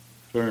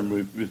Turn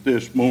with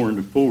this morning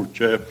to the 4th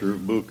chapter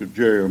of the book of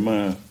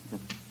Jeremiah.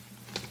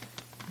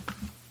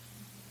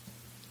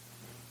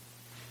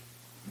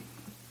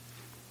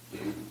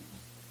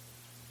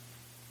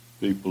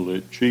 People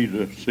that cheat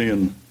us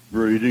send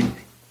greetings.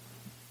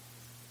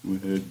 We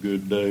had a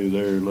good day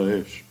there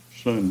last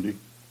Sunday.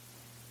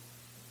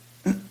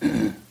 I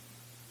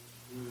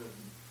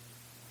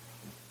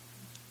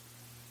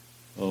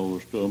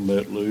was talking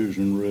about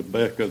losing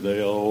Rebecca.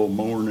 They all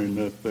mourning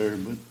up there,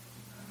 but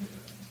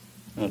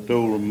I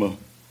told them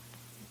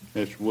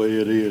that's the way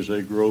it is.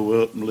 They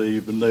grow up and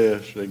leave the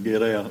nest. They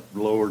get out.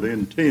 The Lord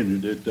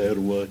intended it that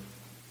way.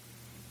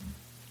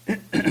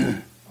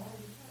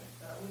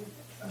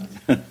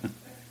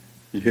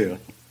 Yeah.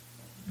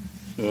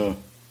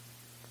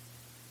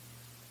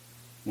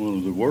 One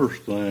of the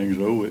worst things,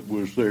 though, it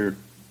was their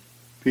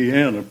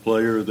piano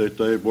player that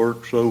they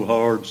worked so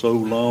hard, so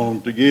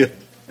long to get.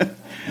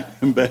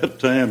 And by the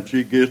time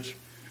she gets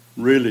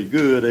really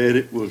good at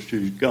it, well,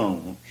 she's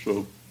gone.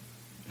 So.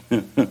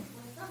 Well, someone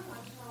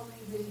told me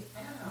the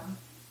Anna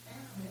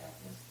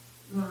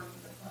is learning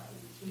to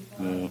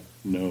play.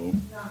 No.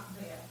 Not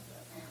bad,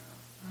 but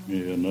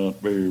Anna. Yeah, not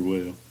very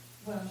well.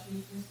 Well,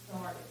 she just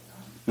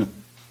started.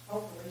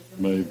 Hopefully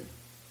she'll Maybe. get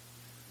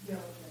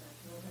diligent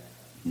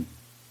and feel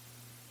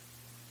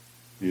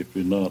better. If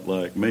you're not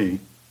like me,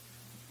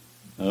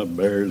 I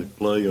barely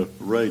play a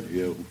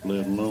radio,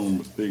 let alone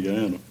the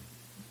piano.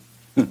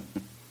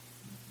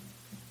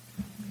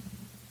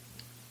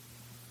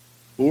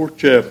 Fourth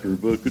chapter,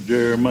 book of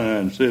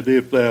Jeremiah, said,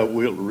 If thou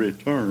wilt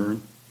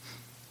return,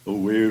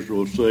 O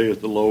Israel,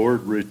 saith the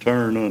Lord,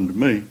 return unto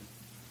me.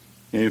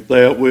 And if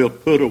thou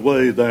wilt put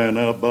away thine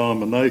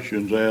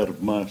abominations out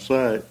of my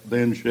sight,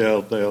 then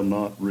shalt thou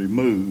not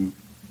remove.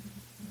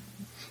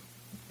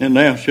 And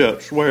thou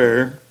shalt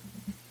swear,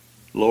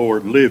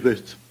 Lord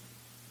liveth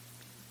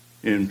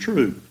in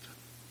truth.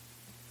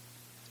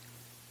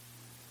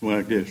 Well,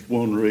 I guess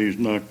one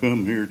reason I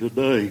come here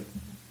today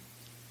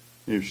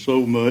is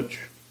so much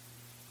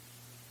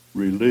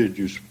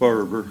religious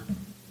fervor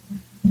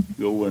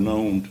going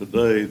on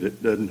today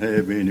that doesn't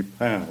have any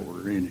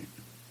power in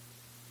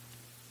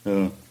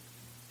it.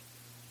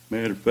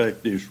 Matter of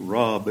fact, it's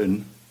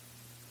robbing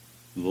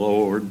the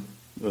Lord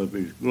of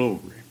his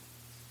glory.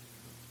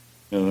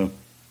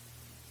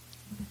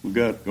 We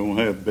got going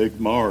to have a big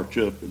march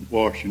up in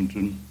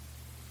Washington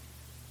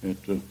at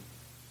the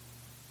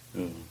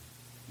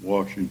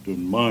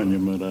Washington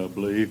Monument, I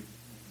believe.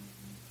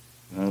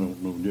 I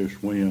don't know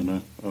just when.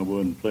 I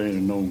wasn't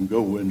planning on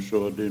going,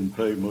 so I didn't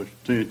pay much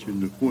attention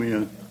to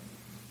when.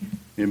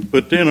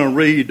 But then I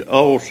read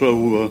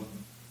also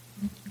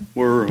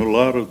where a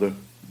lot of the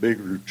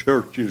bigger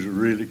churches are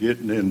really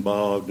getting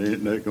involved in it,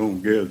 and they're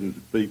going to gather the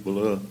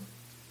people up.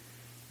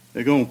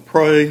 They're going to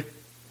pray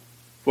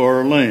for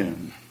our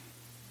land.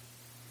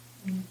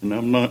 And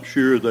I'm not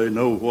sure they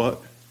know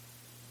what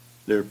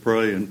they're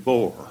praying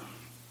for.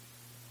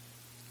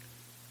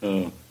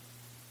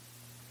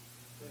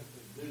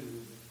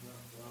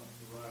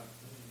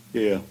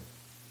 Yeah.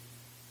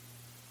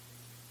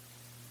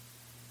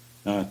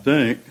 I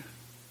think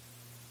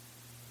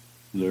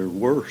their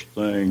worst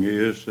thing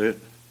is that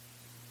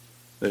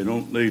they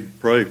don't need to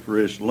pray for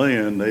this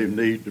land. They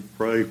need to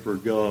pray for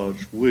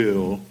God's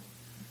will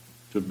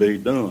to be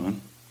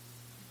done.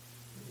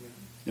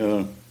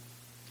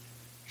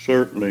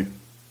 Certainly,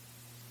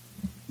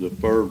 the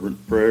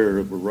fervent prayer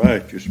of a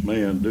righteous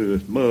man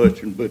doeth much,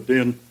 but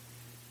then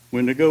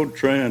when they go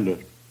trying to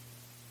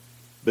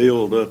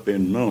build up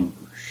in numbers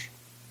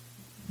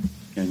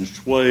and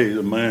sway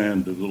the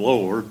mind of the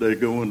Lord, they're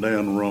going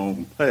down the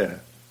wrong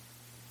path.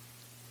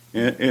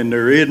 And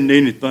there isn't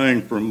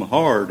anything from the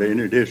heart in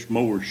it. It's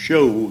more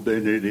show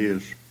than it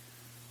is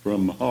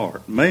from the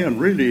heart. Man,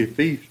 really,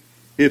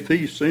 if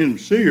he's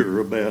sincere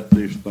about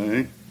this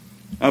thing,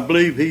 I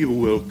believe he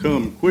will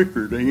come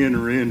quicker to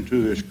enter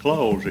into his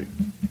closet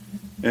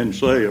and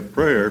say a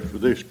prayer for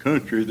this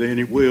country than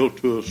he will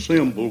to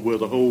assemble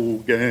with a whole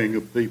gang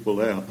of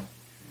people out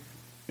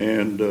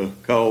and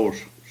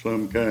cause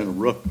some kind of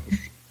ruckus.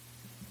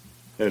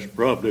 That's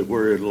probably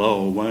where it'll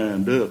all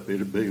wind up.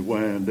 It'll be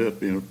wind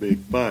up in a big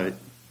fight.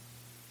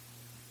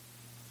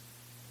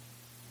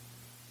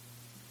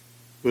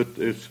 But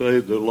they say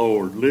the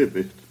Lord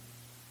liveth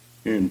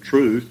in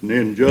truth and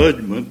in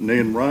judgment and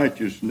in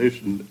righteousness,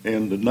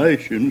 and the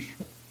nations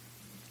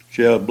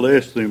shall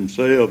bless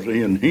themselves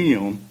in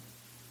him,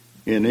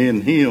 and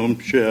in him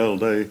shall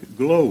they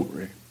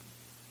glory.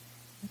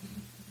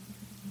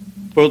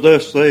 For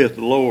thus saith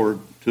the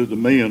Lord to the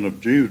men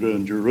of Judah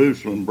and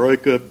Jerusalem,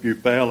 break up your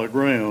fallow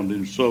ground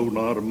and sow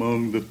not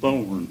among the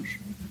thorns.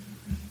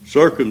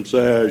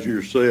 Circumcise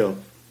yourself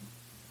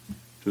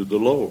to the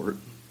Lord,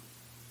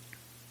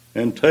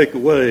 and take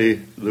away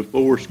the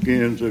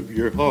foreskins of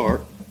your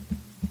heart,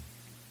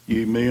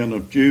 ye men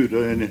of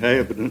Judah and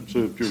inhabitants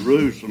of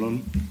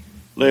Jerusalem,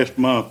 lest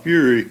my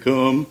fury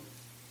come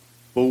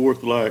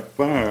forth like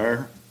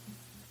fire.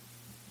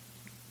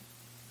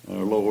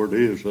 Our Lord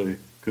is a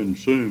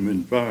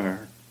consuming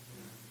fire,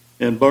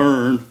 and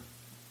burn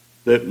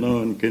that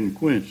none can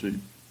quench it.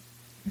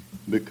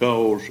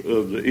 because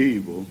of the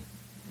evil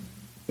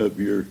of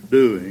your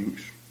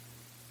doings.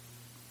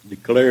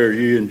 Declare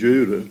ye in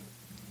Judah,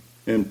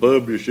 and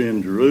publish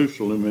in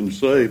Jerusalem, and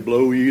say,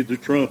 blow ye the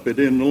trumpet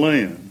in the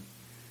land.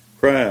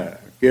 Cry,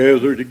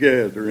 gather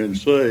together, and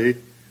say,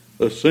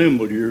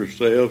 assemble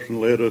yourselves,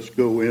 and let us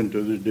go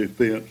into the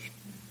defenced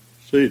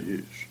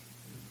cities.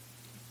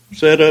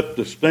 Set up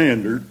the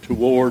standard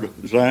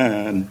toward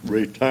Zion,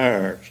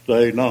 retire,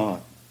 stay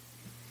not.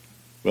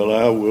 But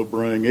I will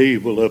bring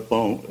evil up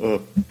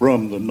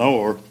from the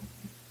north,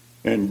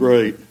 and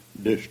great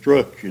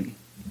destruction.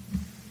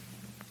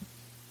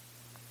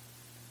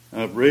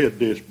 I've read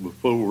this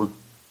before,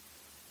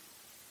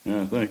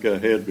 and I think I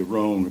had the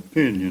wrong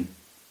opinion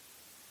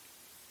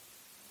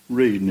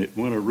reading it.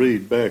 When I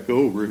read back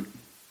over it,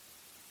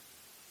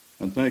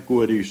 I think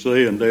what he's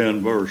saying down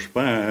verse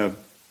 5,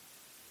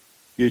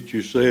 get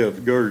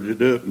yourself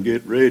girded up and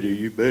get ready.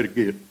 You better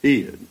get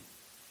hid.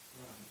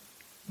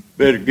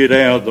 Better get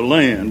out of the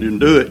land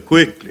and do it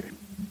quickly,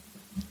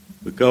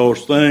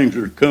 because things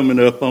are coming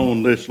up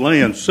on this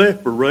land.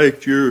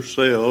 Separate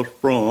yourselves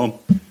from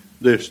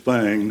this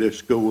thing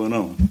that's going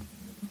on.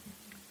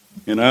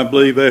 And I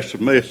believe that's a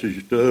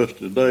message to us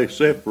today.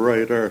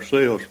 Separate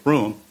ourselves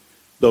from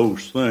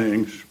those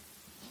things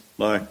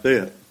like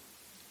that.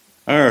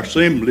 Our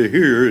assembly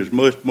here is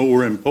much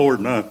more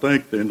important, I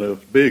think, than the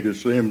big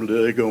assembly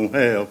they're going to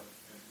have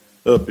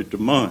up at the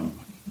monument.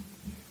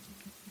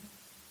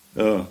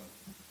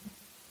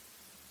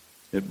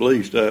 At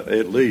least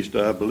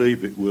I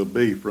believe it will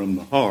be from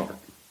the heart.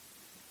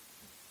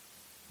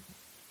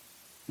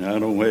 Now, I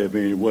don't have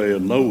any way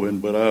of knowing,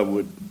 but I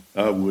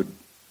would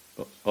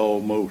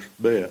almost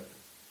bet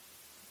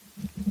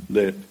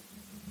that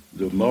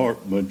the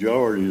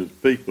majority of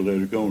the people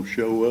that are going to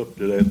show up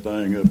to that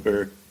thing up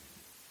there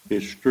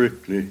is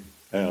strictly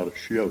out of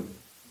show.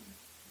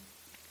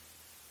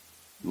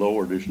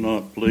 Lord is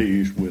not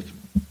pleased with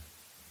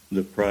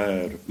the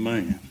pride of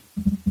man.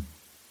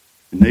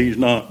 And he's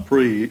not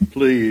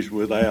pleased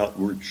with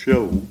outward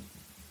show.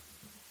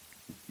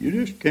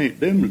 You just can't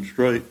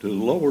demonstrate to the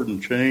Lord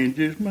and change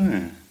his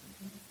mind.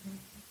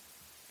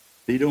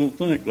 He don't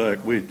think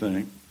like we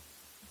think.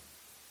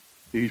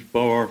 He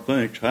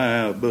thinks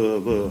high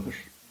above us.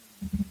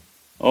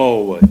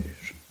 Always.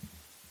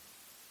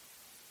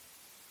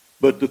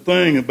 But the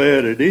thing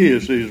about it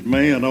is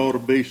man ought to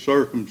be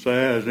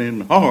circumcised in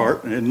the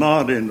heart and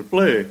not in the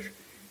flesh.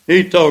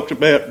 He talks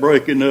about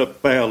breaking up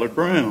fallow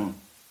ground.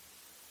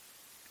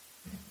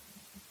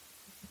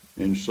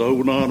 And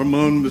sow not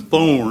among the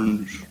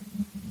thorns.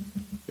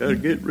 Got to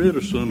get rid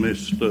of some of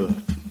this stuff.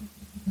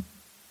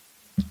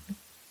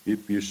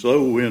 If you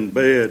sow in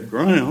bad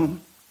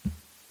ground,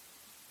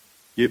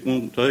 it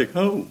won't take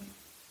hold.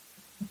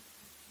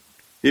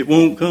 It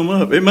won't come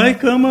up. It may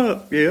come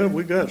up. Yeah,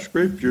 we got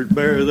scripture to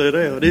bear that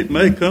out. It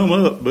may come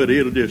up, but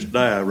it'll just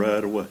die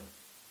right away.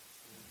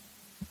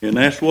 And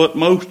that's what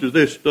most of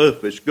this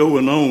stuff is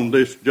going on,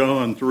 this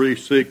John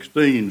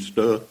 3:16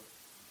 stuff.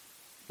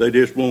 They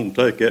just won't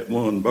take that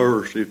one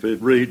verse. If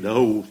they'd read the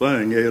whole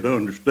thing, they'd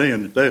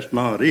understand that that's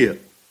not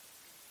it.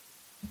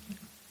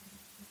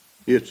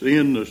 It's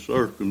in the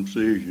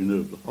circumcision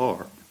of the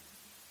heart.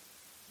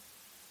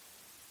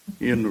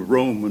 In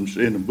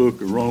the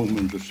book of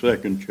Romans, the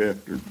 2nd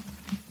chapter.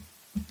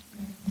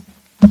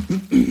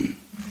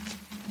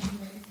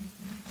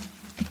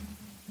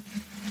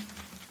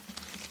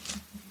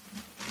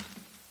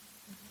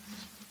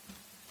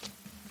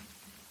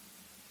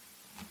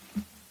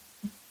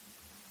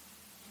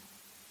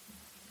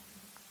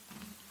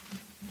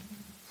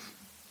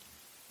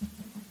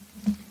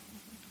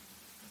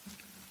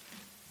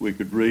 We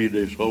could read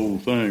this whole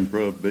thing,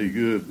 probably be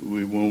good, but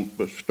we won't.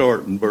 But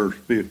start in verse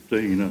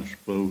 15, I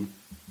suppose.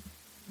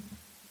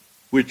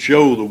 Which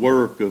show the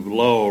work of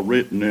law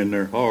written in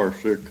their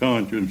hearts, their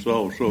conscience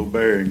also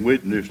bearing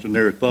witness in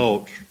their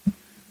thoughts,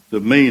 the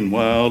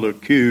meanwhile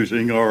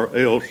accusing or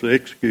else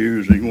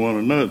excusing one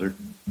another.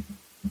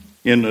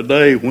 In the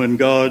day when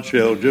God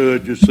shall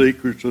judge the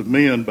secrets of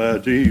men by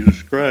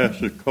Jesus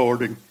Christ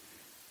according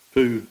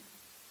to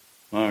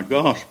my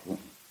gospel.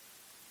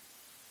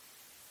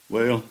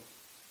 Well,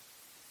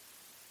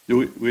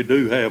 we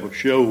do have a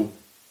show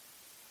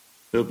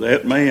of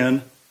that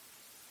man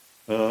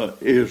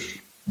is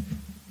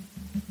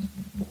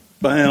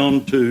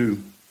bound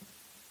to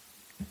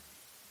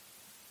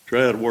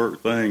try to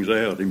work things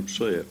out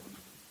himself.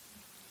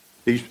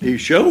 He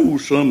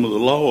shows some of the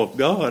law of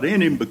God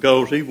in him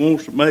because he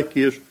wants to make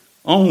his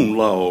own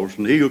laws,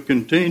 and he'll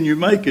continue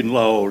making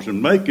laws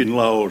and making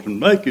laws and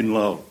making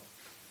laws.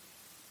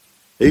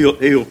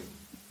 He'll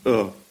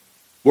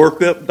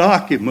work up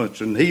documents,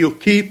 and he'll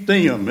keep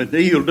them, and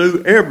he'll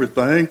do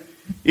everything,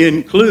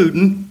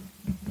 including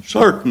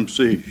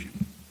circumcision,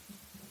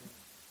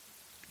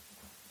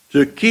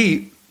 to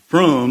keep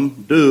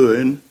from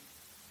doing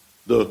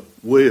the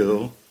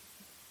will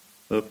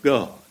of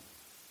God.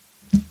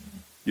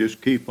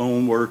 Just keep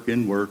on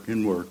working. We'll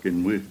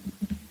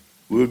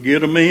get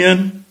them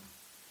in,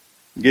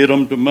 get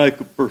them to make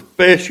a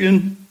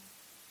profession,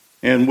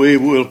 and we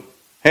will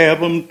have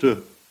them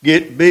to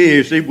get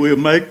busy,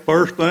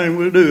 first thing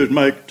we'll do is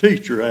make a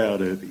teacher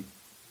out of him,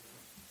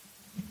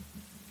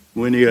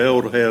 when he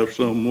ought to have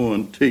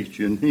someone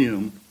teaching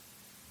him.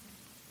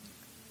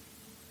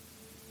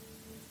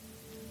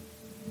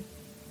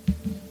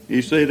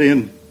 He said,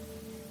 in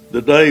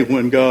the day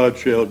when God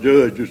shall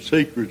judge the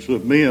secrets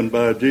of men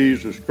by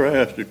Jesus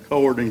Christ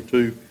according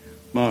to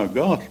my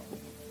gospel,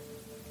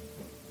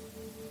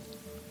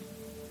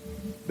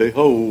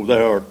 behold,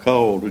 thou art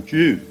called a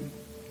Jew,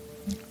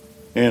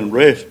 and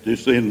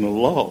restest in the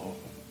law.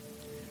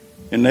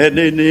 And that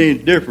isn't any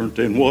different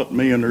than what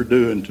men are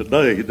doing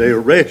today. They're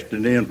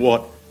resting in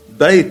what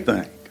they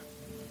think.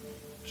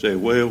 Say,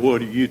 well, what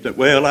do you think?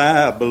 Well,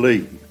 I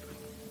believe.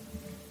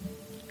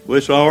 Well,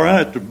 it's all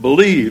right to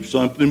believe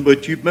something,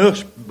 but you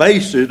must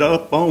base it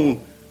up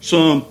on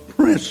some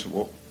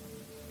principle.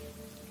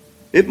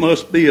 It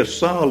must be a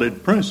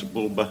solid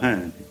principle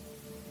behind it.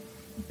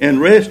 And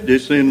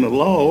restest in the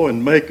law,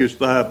 and makest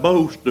thy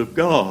boast of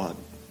God.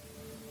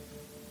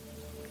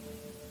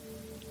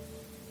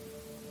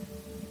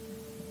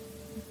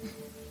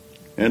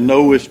 And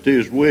knowest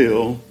his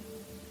will,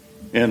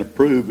 and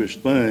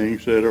approvest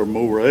things that are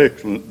more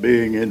excellent,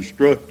 being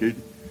instructed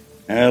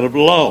out of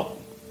law.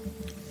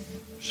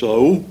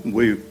 So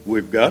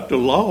we've got the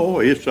law.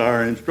 It's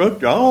our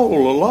instruction. All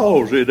the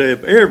laws that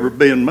have ever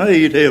been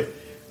made have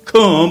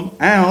come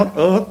out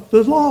of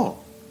the law.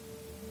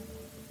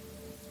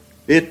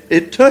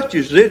 It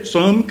touches it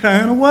some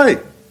kind of way,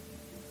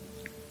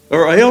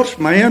 or else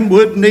man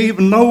wouldn't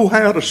even know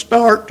how to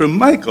start to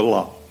make a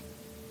law.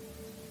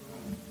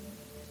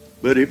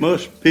 But he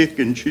must pick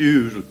and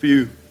choose a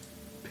few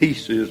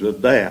pieces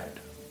of that.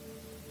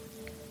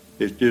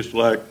 It's just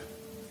like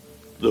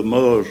the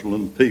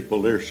Muslim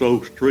people. They're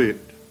so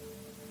strict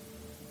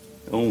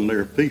on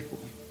their people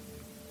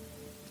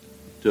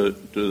till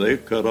they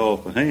cut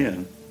off a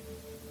hand,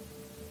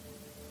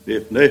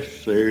 if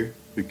necessary,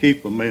 to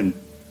keep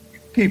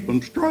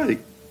them straight.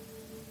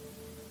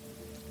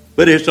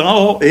 But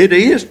it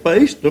is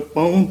based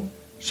upon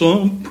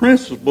some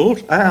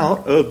principles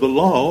out of the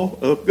law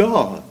of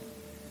God.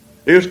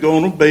 There's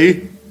going to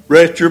be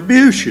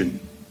retribution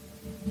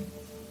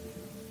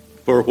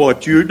for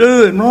what you're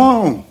doing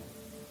wrong.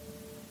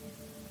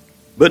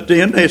 But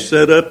then they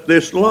set up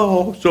this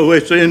law, so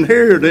it's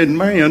inherent in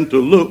man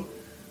to look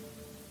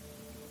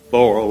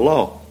for a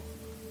law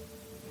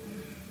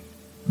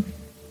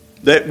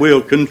that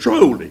will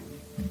control it.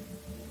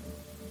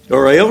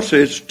 Or else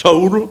it's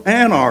total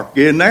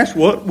anarchy. And that's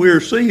what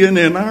we're seeing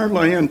in our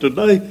land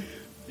today,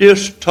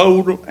 just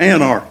total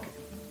anarchy.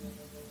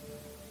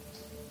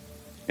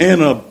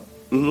 And a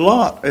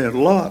lot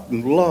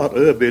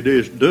of it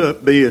is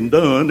being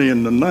done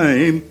in the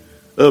name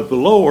of the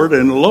Lord,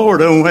 and the Lord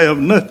don't have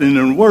nothing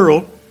in the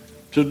world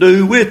to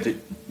do with it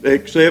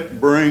except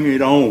bring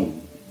it on.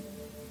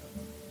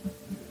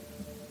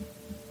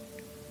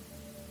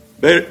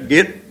 Better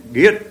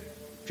get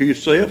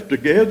yourself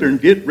together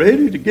and get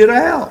ready to get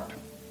out.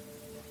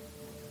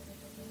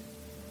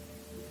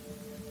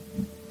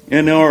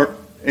 And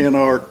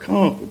are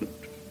confident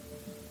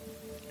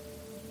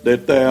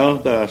that thou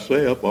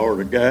thyself art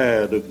a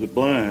guide of the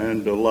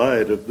blind, the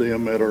light of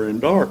them that are in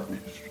darkness,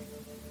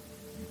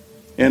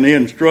 and the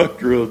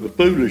instructor of the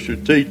foolish, a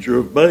teacher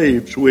of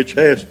babes, which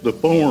hast the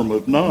form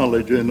of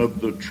knowledge and of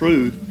the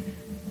truth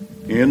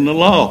in the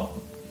law.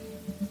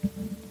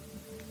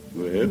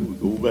 Well, we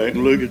go back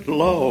and look at the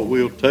law.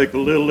 We'll take a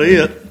little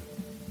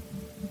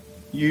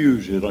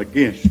use it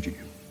against you.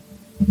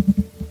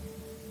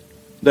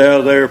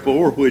 Thou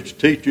therefore, which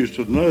teachest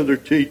another,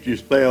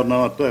 teachest thou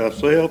not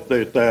thyself,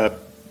 that thou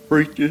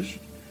preachest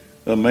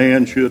a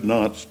man should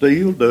not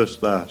steal?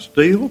 Dost thou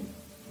steal?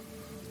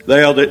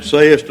 Thou that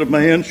sayest a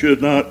man should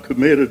not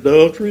commit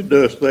adultery,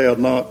 dost thou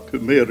not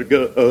commit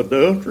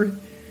adultery?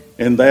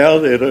 And thou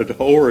that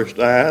abhorrest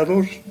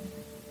idols,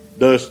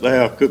 dost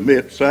thou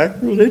commit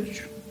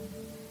sacrilege?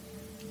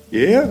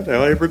 Yeah,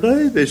 now every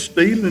day they're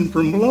stealing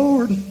from the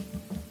Lord.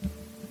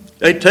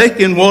 They're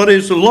taking what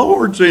is the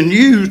Lord's and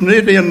using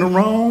it in the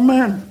wrong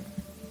manner.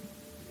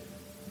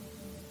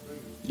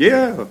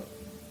 Yeah,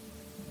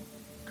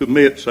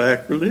 commit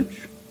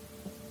sacrilege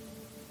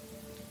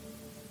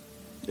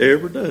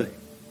every day.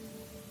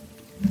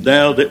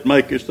 Thou that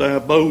makest thy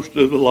boast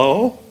of the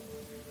law,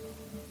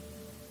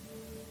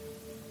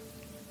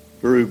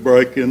 through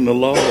breaking the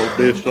law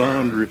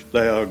dishonorest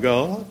thou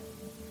God.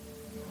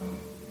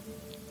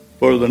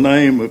 For the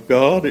name of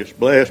God is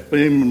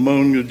blasphemed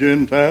among the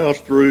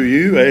Gentiles through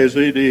you, as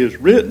it is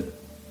written,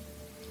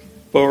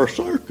 for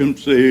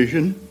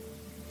circumcision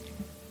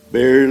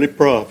barely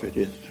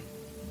profiteth,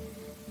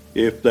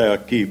 if thou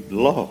keep the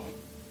law.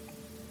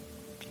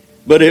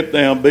 But if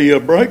thou be a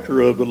breaker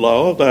of the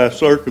law, thy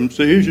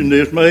circumcision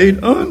is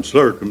made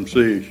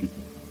uncircumcision.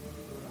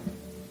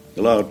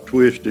 A lot of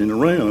twisting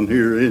around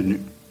here, isn't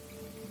it?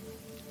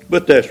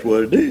 But that's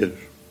what it is.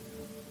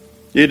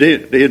 It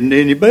isn't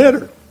any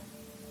better.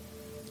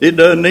 It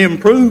doesn't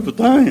improve a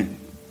thing.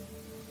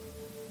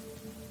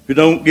 If you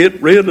don't get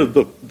rid of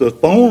the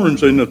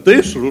thorns and the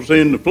thistles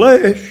in the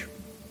flesh,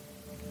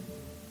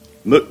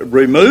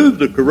 remove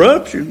the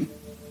corruption.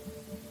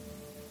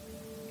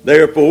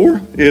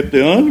 Therefore, if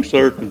the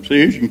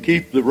uncircumcision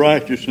keep the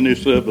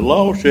righteousness of the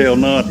law, shall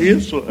not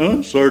his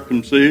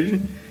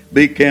uncircumcision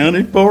be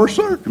counted for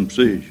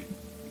circumcision?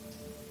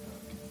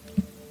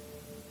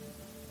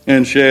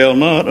 And shall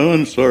not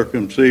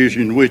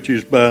uncircumcision, which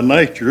is by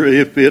nature,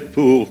 if it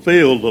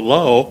fulfill the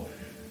law,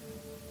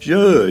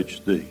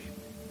 judge thee?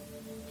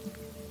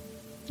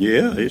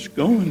 Yeah, it's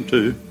going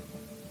to.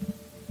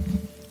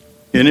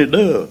 And it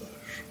does.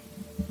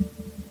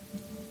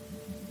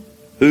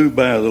 Who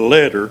by the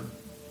letter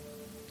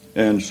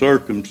and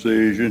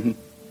circumcision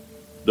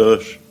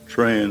does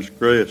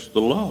transgress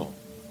the law?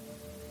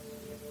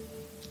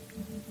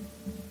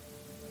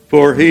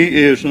 For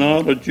he is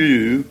not a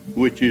Jew,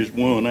 which is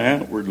one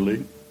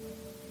outwardly,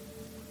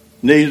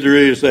 neither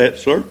is that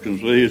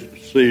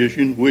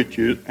circumcision which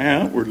is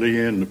outwardly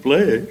in the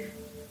flesh,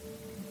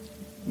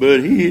 but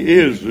he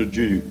is a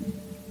Jew,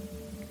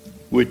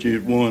 which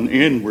is one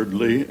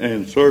inwardly,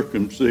 and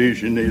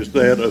circumcision is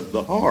that of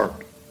the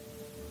heart,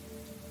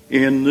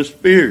 in the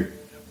spirit,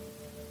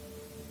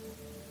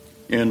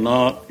 and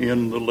not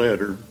in the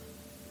letter,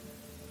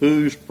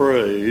 whose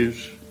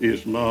praise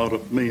is not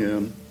of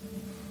men,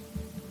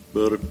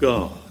 but of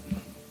God.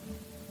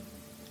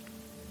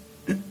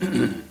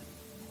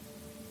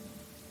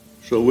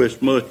 So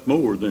it's much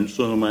more than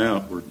some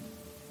outward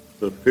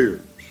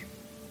appearance.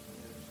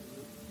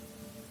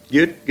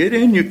 Get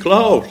in your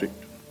closet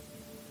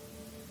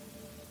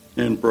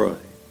and pray.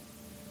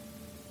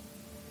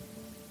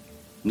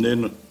 And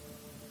then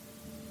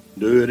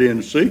do it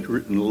in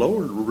secret, and the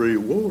Lord will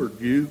reward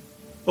you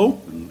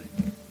openly.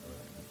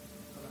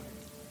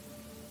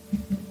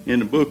 In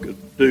the book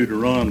of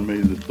Deuteronomy,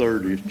 the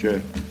 30th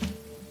chapter,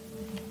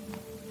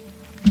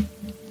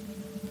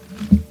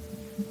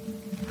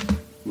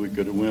 we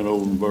could have went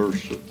over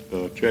verse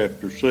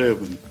chapter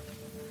 7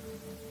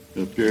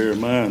 of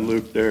Jeremiah and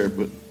looked there,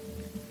 but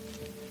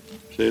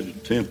it said the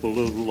temple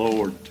of the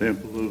Lord,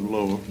 temple of the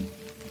Lord.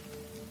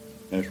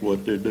 That's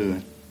what they're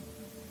doing.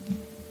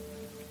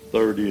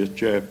 30th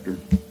chapter,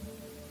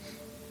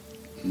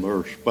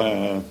 verse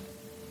 5.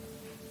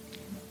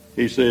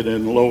 He said,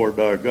 and the Lord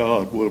thy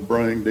God will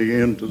bring thee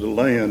into the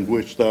land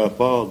which thy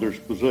fathers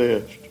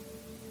possessed,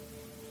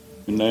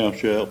 and thou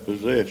shalt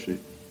possess it.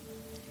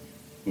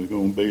 We're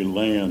going to be the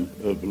land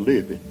of the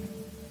living.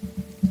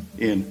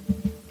 In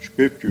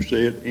Scripture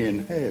said,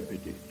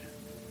 inhabited.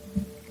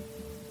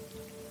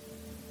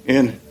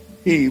 And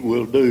he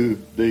will do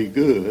thee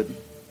good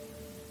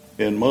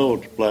and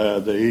multiply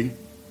thee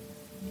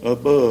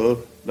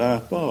above thy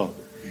fathers.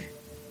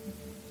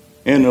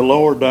 And the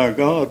Lord thy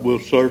God will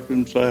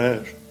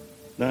circumcise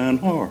thine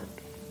heart.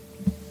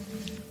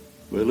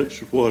 Well,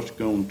 this is what it's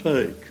going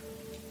to take.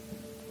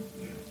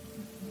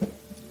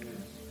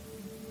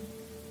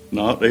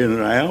 Not in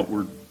an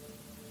outward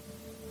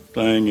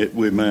thing that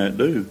we might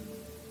do.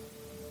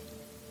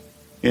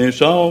 And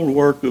it's all the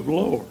work of the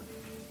Lord.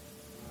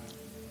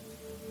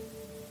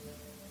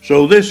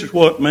 So this is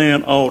what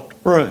man ought to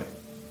pray.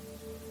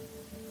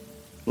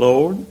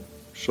 Lord,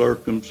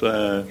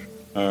 circumcise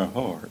our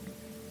heart.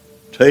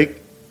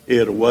 Take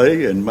it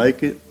away and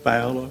make it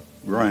fallow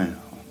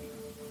ground,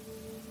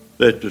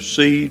 that the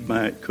seed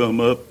might come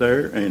up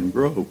there and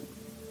grow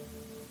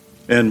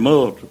and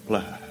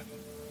multiply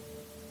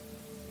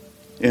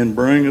and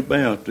bring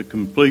about the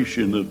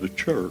completion of the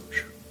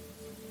church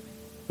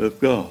of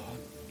God.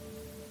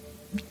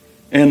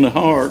 And the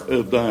heart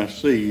of thy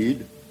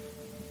seed,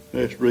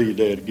 let's read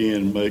that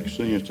again, makes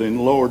sense. And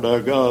the Lord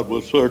thy God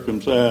will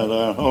circumcise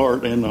thy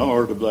heart and the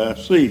heart of thy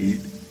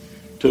seed,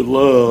 to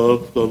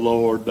love the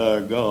Lord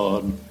thy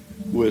God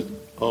with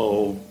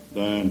all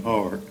thine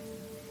heart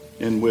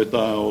and with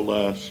all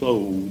thy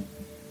soul,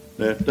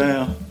 that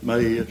thou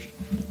mayest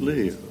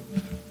live,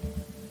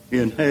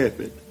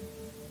 inhabit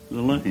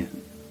the land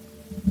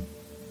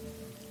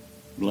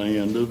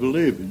of the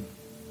living.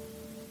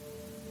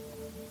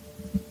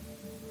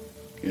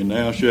 And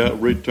thou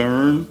shalt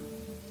return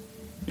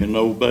and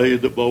obey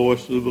the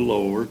voice of the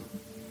Lord,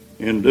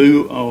 and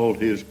do all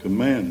his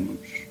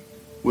commandments,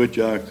 which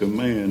I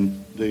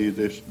command thee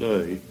this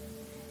day.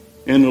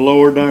 And the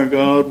Lord thy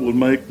God will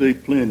make thee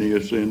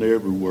plenteous in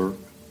every work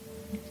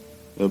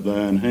of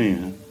thine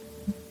hand.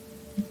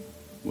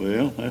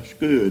 Well, that's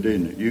good,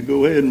 isn't it? You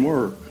go ahead and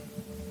work.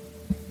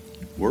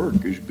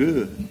 Work is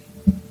good.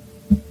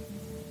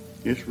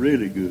 It's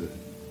really good,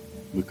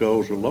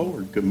 because the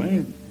Lord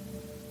commanded.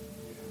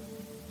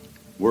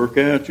 Work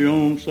out your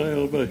own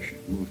salvation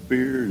with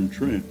fear and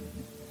trembling.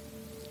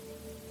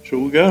 So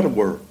we got to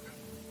work.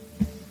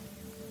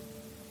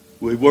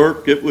 We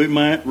work that we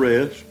might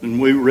rest, and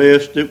we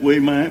rest that we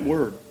might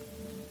work.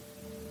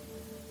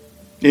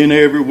 In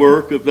every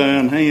work of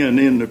thine hand,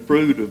 in the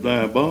fruit of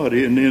thy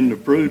body, and in the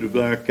fruit of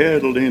thy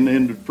cattle, and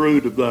in the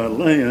fruit of thy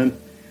land,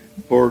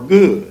 for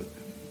good.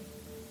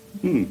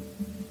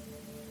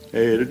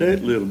 Added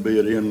that little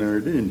bit in there,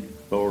 didn't you?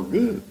 For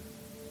good.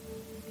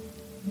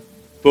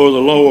 For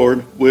the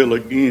Lord will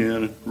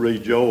again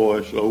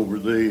rejoice over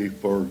thee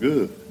for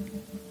good,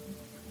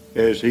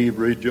 as he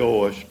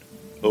rejoiced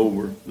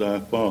over thy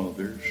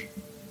fathers.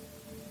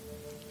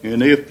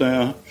 And if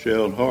thou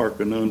shalt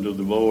hearken unto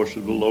the voice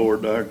of the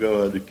Lord thy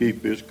God to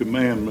keep his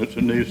commandments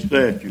and his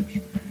statutes,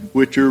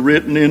 which are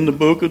written in the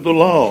book of the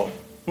law.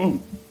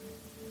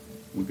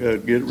 We got to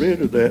get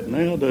rid of that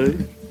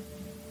nowadays.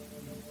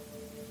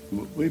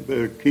 But we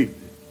better keep it.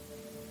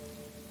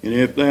 And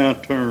if thou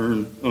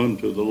turn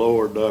unto the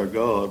Lord thy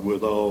God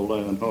with all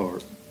thine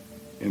heart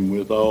and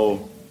with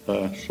all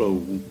thy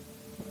soul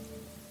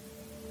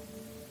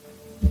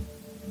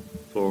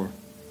for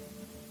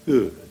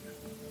good.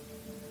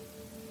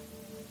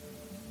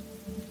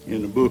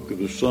 In the book of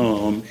the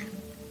Psalms,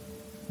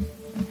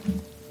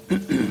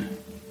 the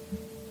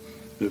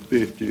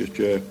 50th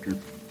chapter,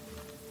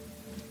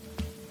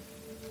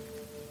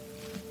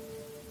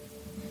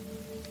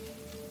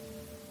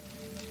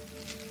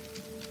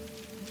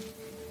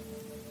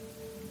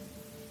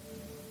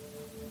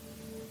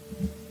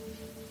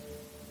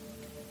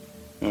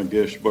 I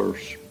guess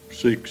verse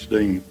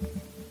 16.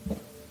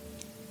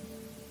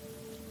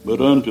 But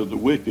unto the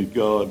wicked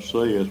God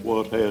saith,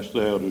 What hast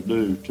thou to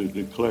do to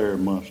declare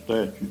my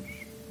statutes?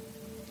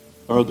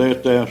 Or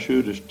that thou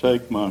shouldest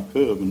take my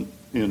covenant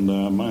in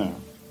thy mouth?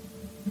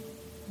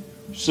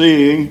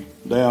 Seeing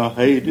thou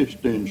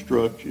hatest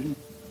instruction,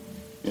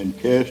 and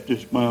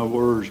castest my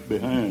words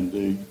behind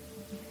thee.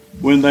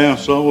 When thou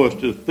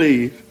sawest a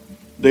thief,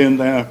 then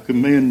thou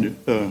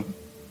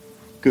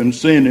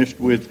consentest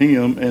with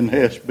him, and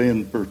hast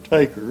been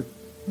partaker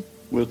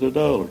with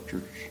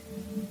idolaters.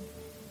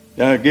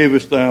 Thou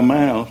givest thy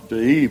mouth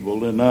to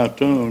evil, and thy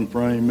tongue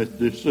frameth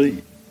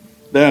deceit.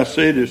 Thou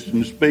sittest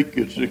and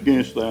speakest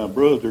against thy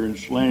brother, and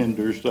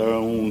slanderest thy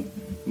own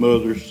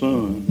mother's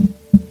son.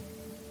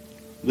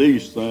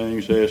 These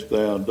things hast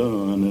thou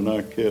done, and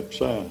I kept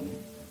silent.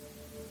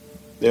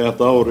 Thou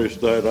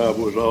thoughtest that I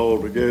was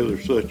altogether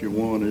such a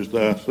one as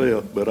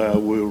thyself, but I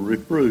will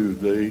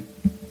reprove thee,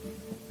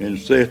 and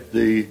set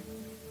thee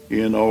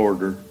in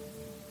order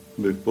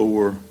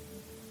before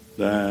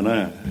thine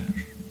eyes.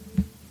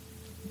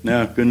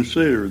 Now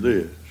consider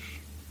this,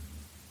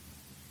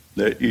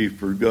 that you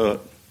forget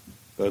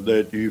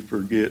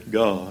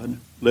God,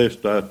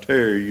 lest I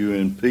tear you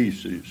in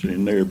pieces,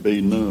 and there be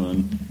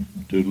none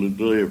to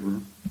deliver.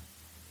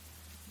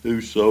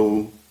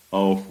 Whoso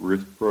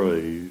offereth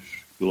praise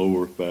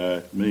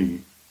glorifieth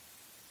me,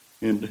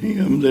 and to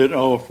him that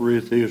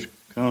offereth his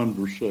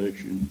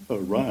conversation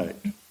aright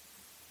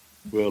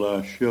will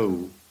I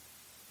show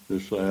the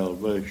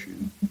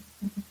salvation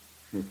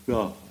of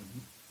God.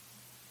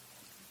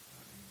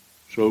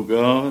 So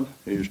God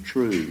is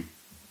true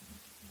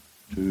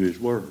to his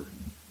word.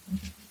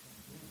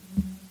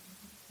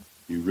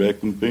 He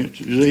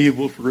recompenses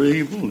evil for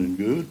evil and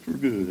good for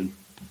good.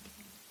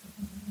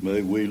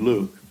 May we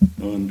look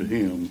unto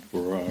him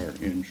for our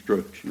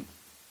instruction.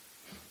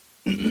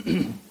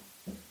 A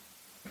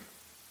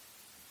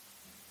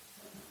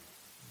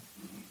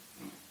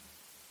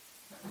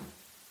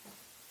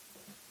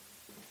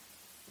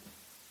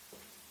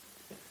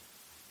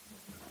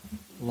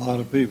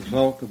lot of people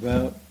talk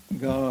about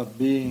God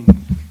being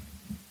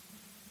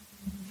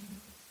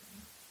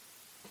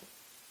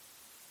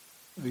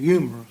a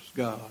humorous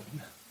God.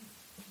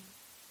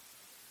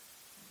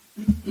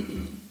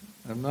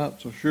 I'm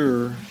not so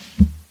sure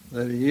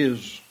that he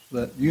is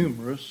that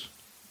humorous.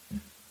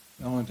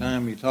 The only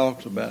time he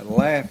talks about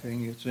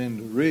laughing, it's in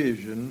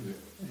derision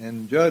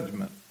and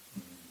judgment.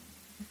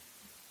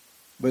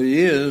 But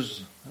he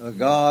is a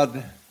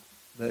God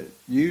that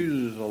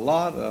uses a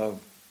lot of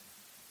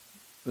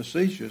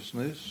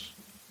facetiousness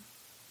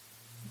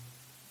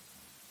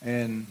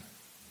and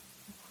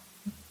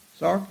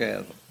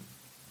sarcasm.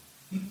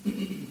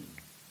 And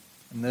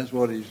that's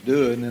what he's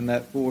doing in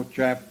that 4th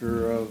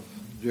chapter of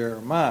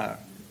Jeremiah.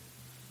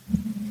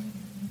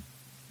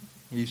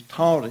 He's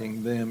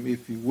taunting them,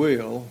 if you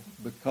will,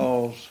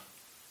 because,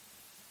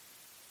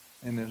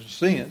 in a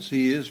sense,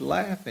 he is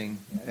laughing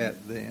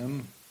at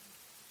them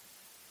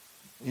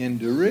in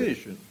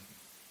derision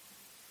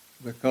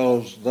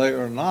because they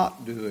are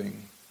not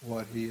doing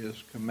what he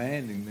is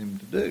commanding them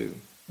to do.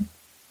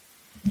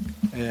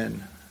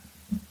 And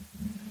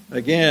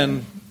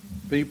again,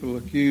 people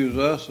accuse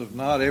us of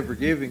not ever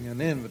giving an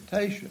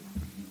invitation.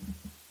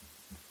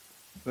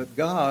 But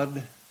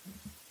God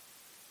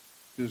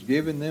is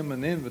giving them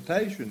an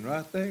invitation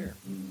right there.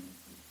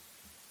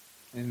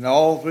 And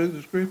all through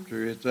the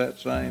Scripture, it's that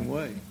same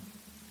way.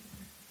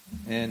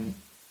 And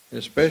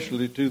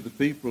especially to the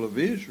people of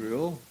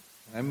Israel,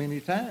 how many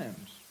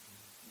times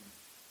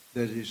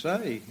does he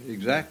say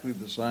exactly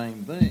the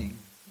same thing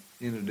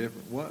in a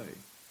different way?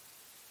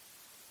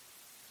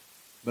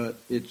 But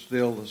it's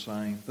still the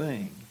same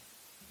thing.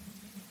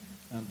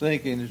 I'm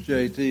thinking as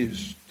JT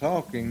is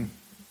talking,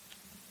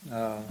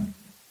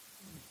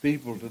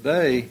 people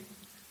today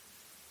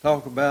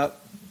talk about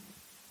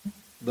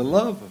the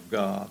love of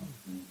God,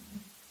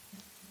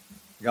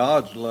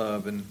 God's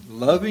love, and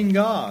loving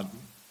God.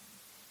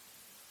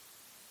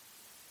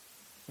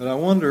 But I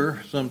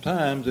wonder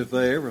sometimes if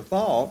they ever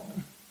thought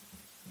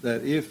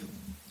that if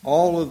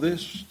all of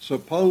this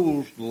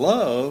supposed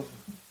love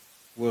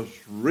was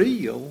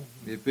real,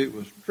 if it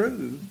was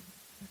true,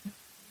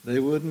 they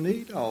wouldn't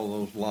need all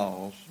those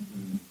laws.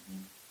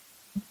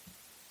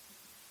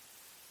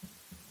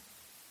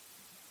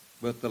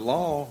 But the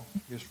law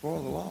is for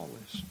the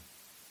lawless.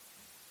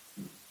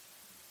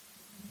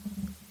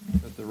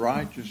 But the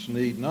righteous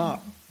need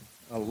not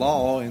a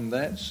law in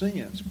that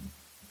sense.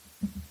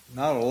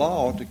 Not a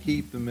law to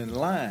keep them in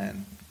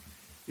line.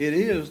 It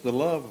is the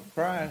love of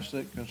Christ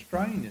that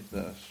constraineth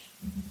us,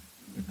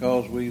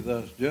 because we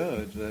thus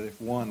judge that if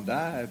one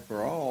died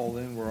for all,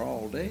 then we're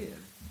all dead.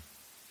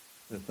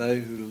 That they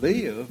who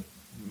live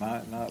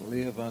might not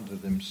live unto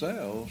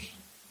themselves,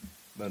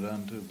 but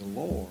unto the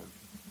Lord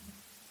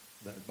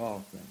that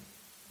bought them.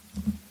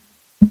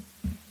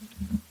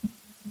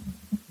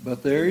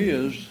 But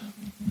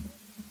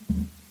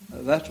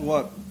that's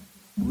what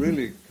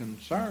really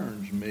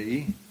concerns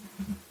me.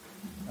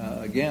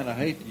 Again, I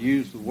hate to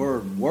use the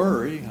word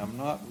worry. I'm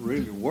not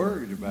really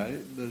worried about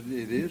it, but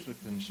it is a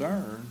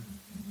concern.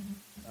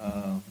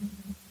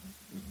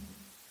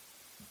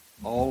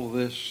 All of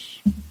this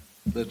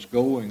that's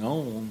going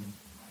on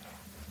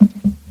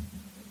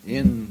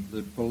in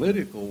the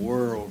political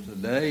world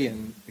today,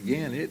 and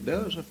again, it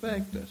does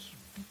affect us.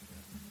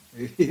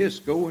 It is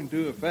going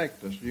to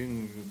affect us.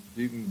 You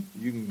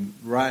can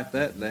write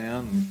that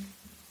down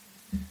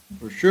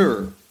for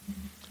sure.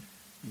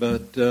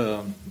 But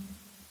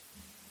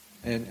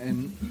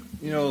and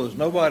you know, there's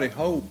nobody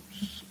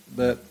hopes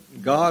that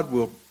God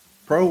will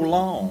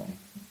prolong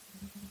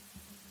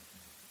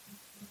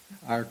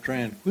our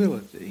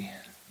tranquility,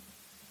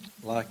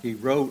 like he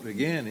wrote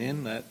again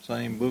in that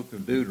same book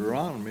of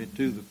Deuteronomy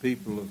to the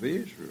people of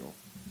Israel.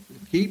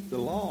 Keep the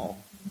law.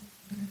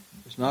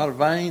 It's not a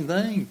vain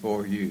thing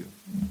for you.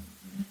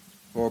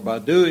 For by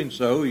doing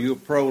so, you'll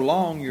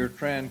prolong your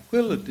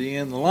tranquility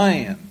in the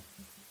land.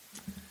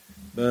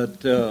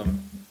 But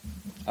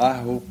I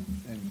hope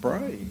and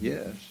pray,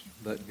 yes,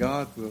 that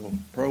God will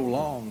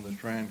prolong the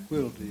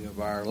tranquility of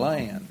our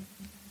land.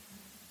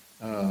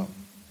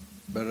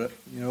 But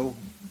you know,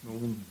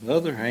 on the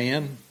other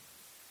hand,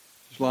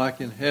 it's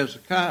like in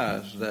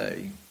Hezekiah's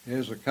day.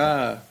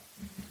 Hezekiah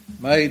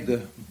made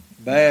the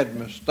bad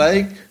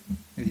mistake,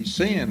 and he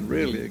sinned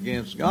really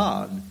against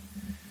God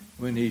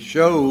when he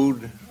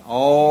showed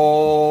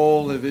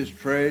all of his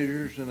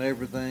treasures and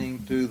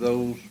everything to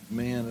those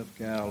men of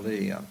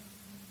Chaldea.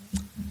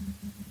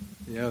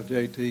 Yeah,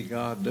 JT,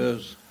 God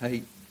does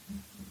hate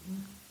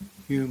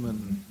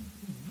human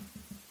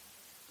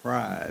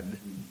pride,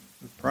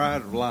 the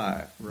pride of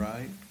life,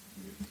 right?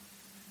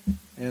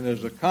 And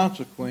as a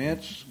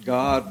consequence,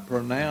 God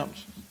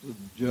pronounced the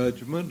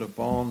judgment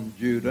upon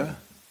Judah.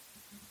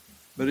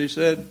 But he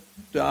said,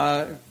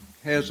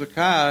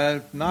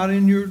 Hezekiah, not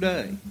in your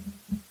day.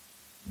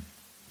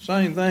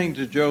 Same thing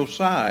to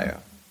Josiah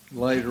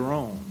later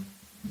on.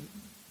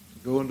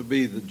 It's going to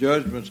be, the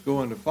judgment's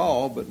going to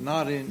fall, but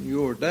not in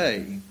your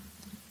day.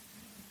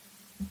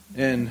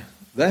 And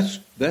that's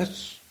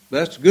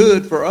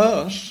good for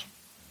us,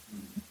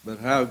 but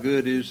how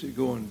good is it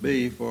going to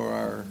be for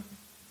our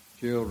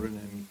children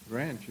and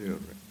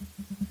grandchildren?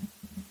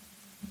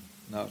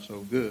 Not so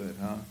good,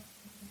 huh?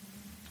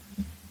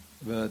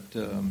 But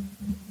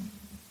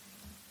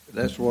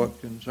that's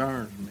what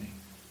concerns me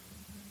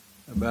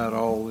about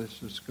all this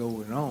that's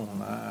going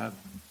on. I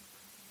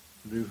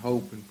do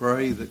hope and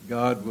pray that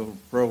God will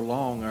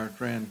prolong our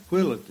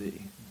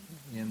tranquility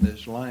in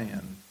this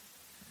land.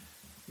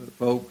 But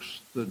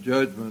folks, the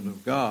judgment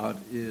of God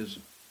is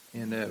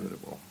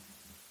inevitable.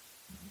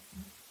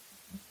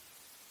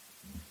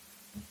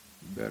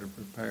 You better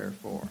prepare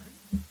for it.